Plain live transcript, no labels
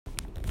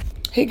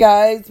Hey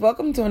guys,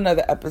 welcome to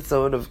another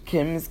episode of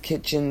Kim's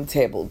Kitchen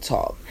Table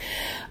Talk.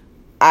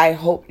 I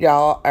hope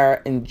y'all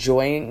are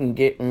enjoying and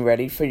getting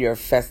ready for your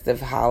festive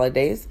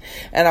holidays.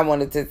 And I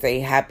wanted to say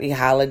happy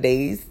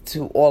holidays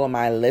to all of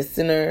my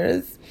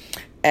listeners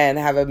and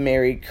have a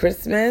Merry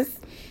Christmas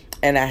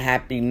and a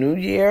Happy New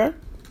Year.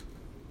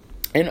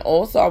 And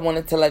also I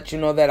wanted to let you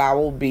know that I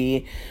will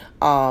be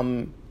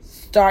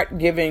start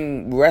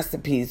giving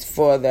recipes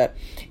for the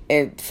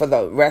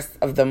rest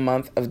of the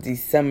month of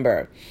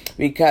December,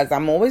 because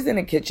I'm always in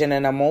the kitchen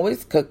and I'm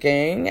always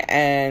cooking,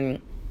 and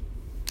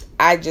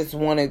I just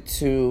wanted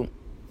to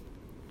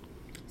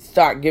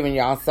start giving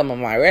y'all some of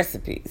my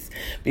recipes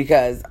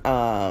because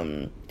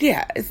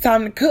it's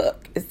time to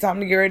cook. It's time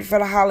to get ready for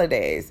the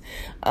holidays.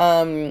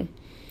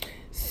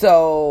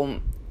 So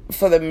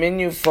for the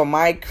menu for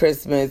my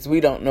Christmas,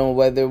 we don't know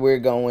whether we're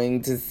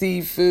going to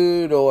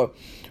seafood or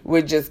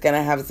we're just going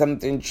to have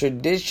something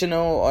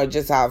traditional or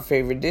just our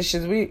favorite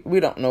dishes. We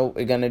don't know what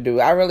we're going to do.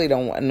 I really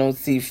don't want no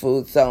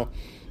seafood, so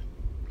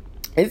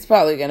it's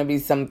probably going to be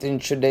something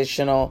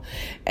traditional.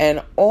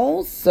 And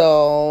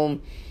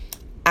also,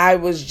 I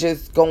was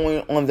just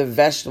going on the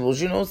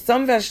vegetables. You know,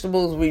 some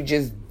vegetables we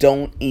just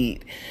don't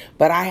eat.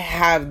 But I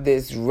have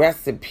this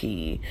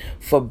recipe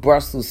for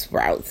Brussels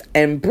sprouts.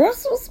 And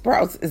Brussels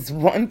sprouts is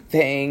one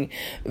thing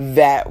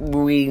that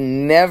we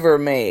never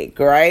make,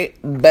 right?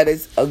 But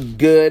it's a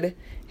good,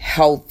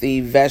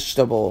 healthy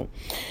vegetable.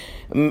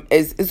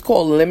 It's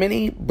called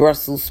lemony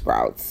Brussels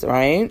sprouts,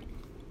 right?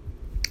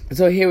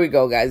 So here we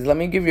go, guys. Let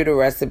me give you the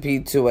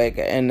recipe to it,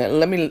 and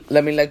let me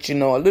let you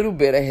know a little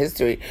bit of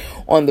history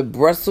on the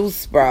Brussels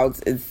sprouts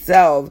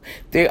itself.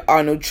 They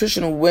are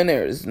nutritional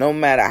winners, no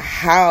matter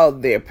how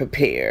they're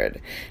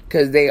prepared,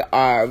 because they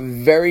are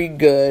very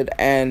good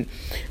and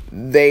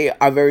they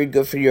are very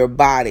good for your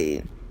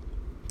body.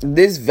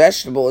 This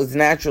vegetable is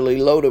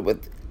naturally loaded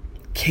with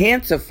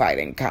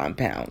cancer-fighting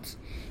compounds.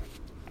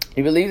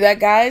 You believe that,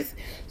 guys?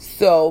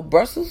 So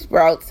Brussels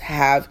sprouts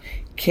have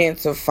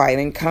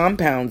cancer-fighting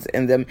compounds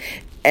in them,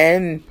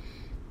 and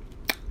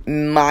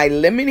my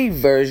lemony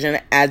version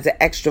adds an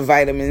extra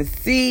vitamin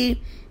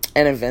C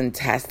and a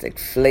fantastic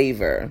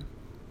flavor.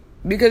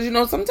 Because, you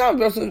know, sometimes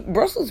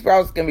Brussels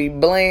sprouts can be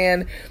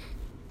bland.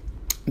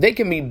 They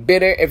can be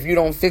bitter if you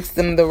don't fix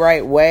them the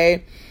right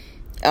way.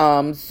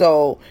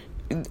 So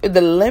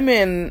the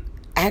lemon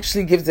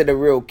actually gives it a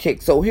real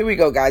kick. So here we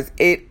go, guys.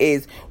 It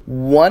is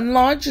 1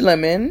 large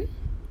lemon,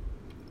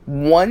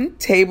 1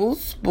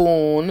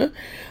 tablespoon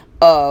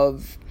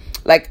of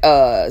like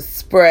a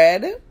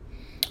spread,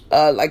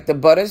 like the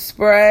butter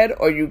spread,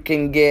 or you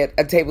can get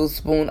a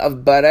tablespoon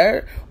of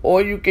butter,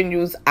 or you can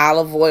use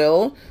olive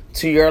oil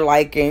to your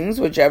likings,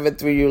 whichever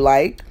 3 you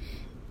like.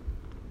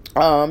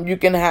 You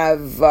can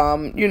have,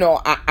 an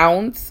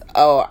ounce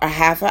or a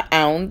half an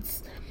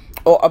ounce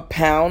or a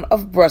pound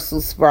of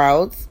Brussels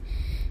sprouts,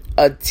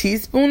 a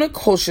teaspoon of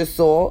kosher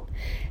salt,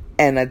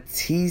 and a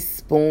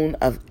teaspoon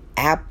of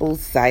apple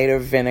cider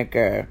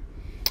vinegar.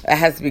 It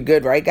has to be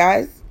good, right,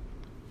 guys?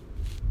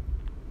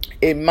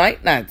 It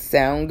might not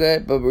sound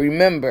good, but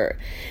remember,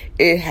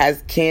 it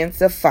has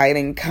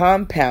cancer-fighting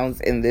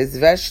compounds in this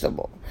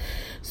vegetable.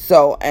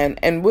 So,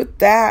 and with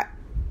that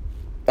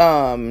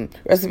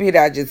recipe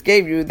that I just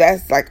gave you,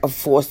 that's like a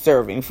 4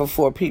 serving for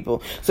 4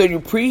 people. So you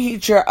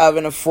preheat your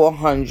oven to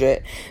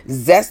 400,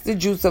 zest the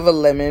juice of a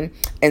lemon,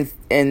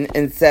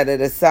 and set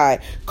it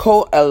aside.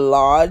 Coat a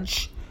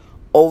large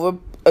over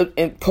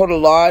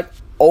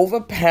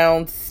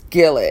pound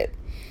skillet.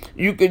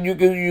 You could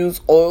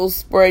use oil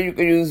spray. You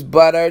could use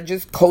butter.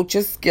 Just coat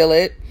your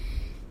skillet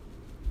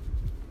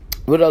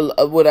with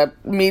a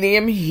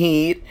medium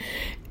heat.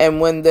 And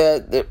when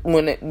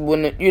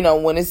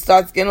it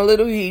starts getting a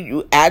little heat,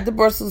 you add the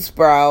Brussels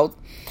sprouts,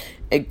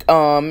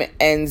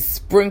 and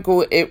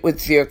sprinkle it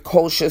with your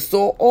kosher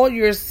salt or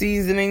your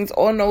seasonings,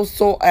 or no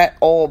salt at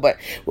all. But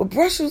with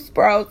Brussels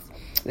sprouts,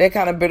 they're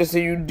kind of bitter, so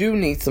you do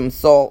need some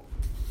salt.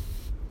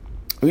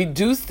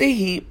 Reduce the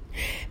heat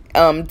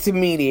to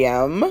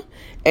medium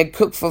and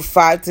cook for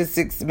 5 to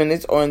 6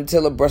 minutes or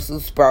until the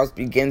Brussels sprouts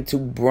begin to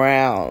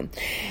brown.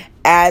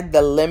 Add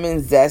the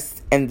lemon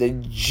zest and the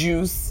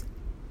juice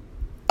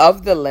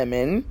of the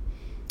lemon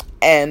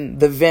and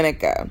the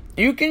vinegar.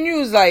 You can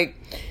use,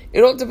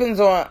 it all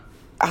depends on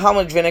how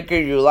much vinegar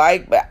you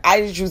like, but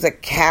I just use a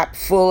cap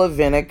full of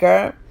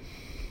vinegar.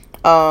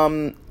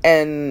 And,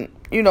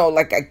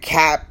 like a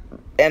cap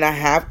and a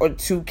half or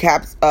 2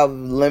 caps of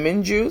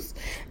lemon juice.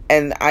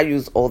 And I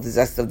use all the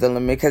zest of the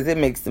lemon because it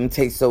makes them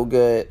taste so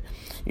good.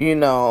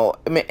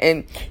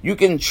 And you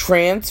can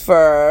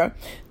transfer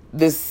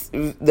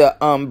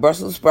the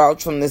Brussels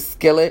sprouts from the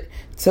skillet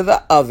to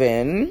the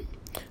oven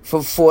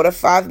for 4 to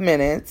 5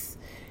 minutes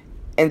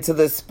into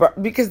the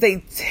sprout, because they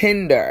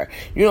tender.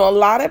 A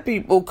lot of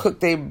people cook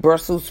their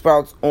Brussels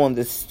sprouts on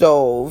the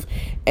stove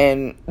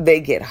and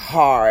they get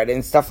hard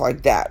and stuff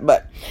like that.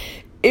 But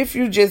if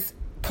you just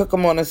cook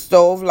them on a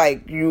stove,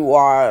 like you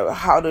are,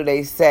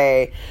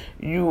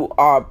 you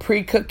are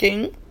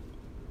pre-cooking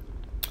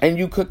and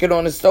you cook it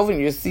on the stove, and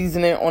you're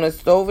seasoning it on the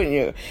stove, and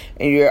you're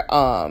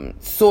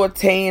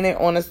sauteing it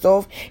on the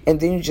stove, and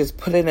then you just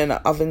put it in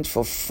the oven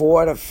for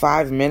 4 to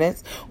 5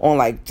 minutes on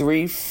like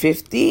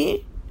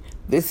 350.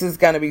 This is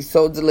gonna be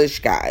so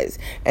delish, guys.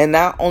 And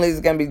not only is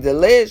it gonna be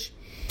delish,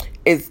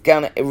 it's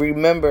gonna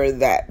remember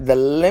that the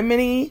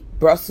lemony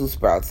Brussels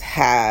sprouts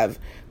have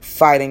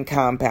fighting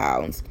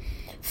compounds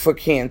for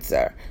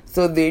cancer.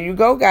 So there you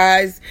go,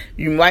 guys.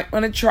 You might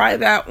want to try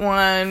that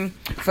one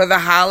for the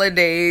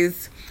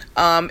holidays.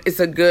 It's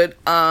a good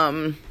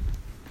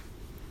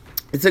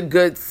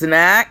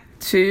snack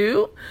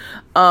too.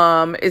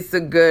 It's a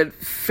good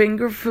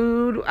finger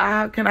food,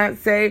 how can I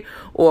say,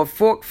 or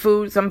fork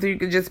food, something you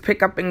can just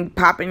pick up and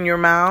pop in your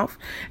mouth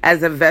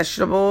as a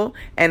vegetable,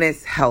 and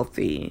it's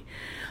healthy.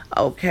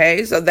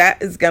 Okay, so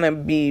that is going to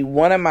be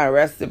one of my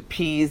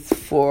recipes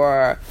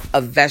for a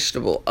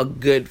vegetable, a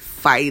good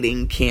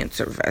fighting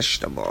cancer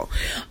vegetable.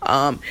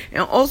 And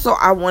also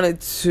I wanted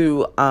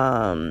to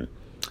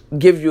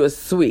give you a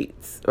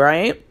sweets,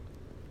 right?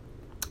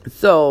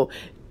 So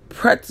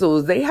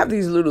pretzels, they have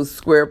these little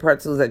square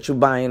pretzels that you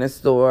buy in a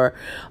store.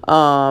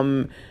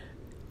 And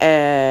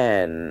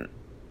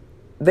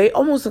they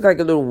almost look like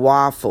a little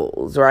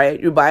waffles, right?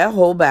 You buy a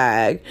whole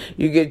bag,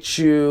 you get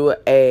you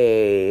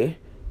a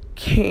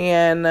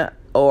can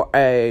or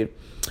a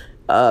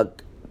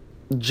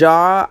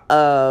jar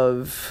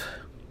of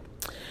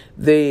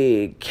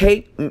the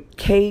cake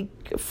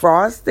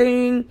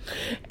frosting,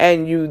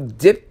 and you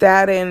dip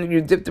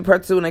the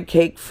pretzel in a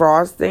cake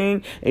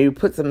frosting, and you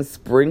put some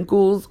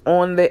sprinkles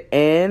on the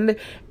end,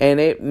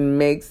 and it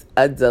makes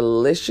a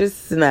delicious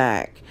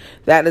snack.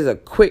 That is a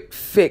quick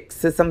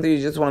fix to something you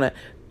just want to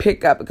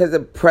pick up, because the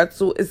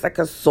pretzel is like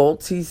a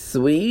salty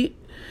sweet.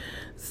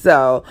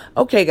 So,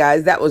 okay,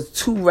 guys, that was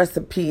 2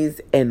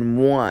 recipes in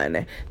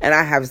one, and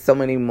I have so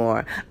many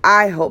more.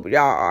 I hope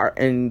y'all are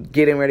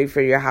getting ready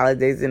for your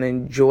holidays and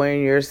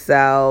enjoying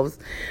yourselves.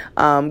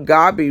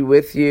 God be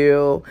with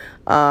you.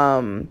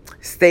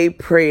 Stay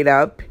prayed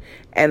up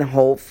and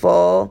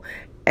hopeful,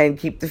 and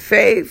keep the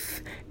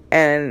faith,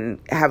 and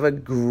have a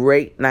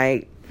great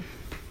night.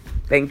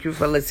 Thank you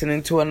for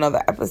listening to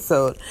another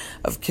episode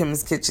of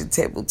Kim's Kitchen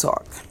Table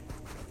Talk.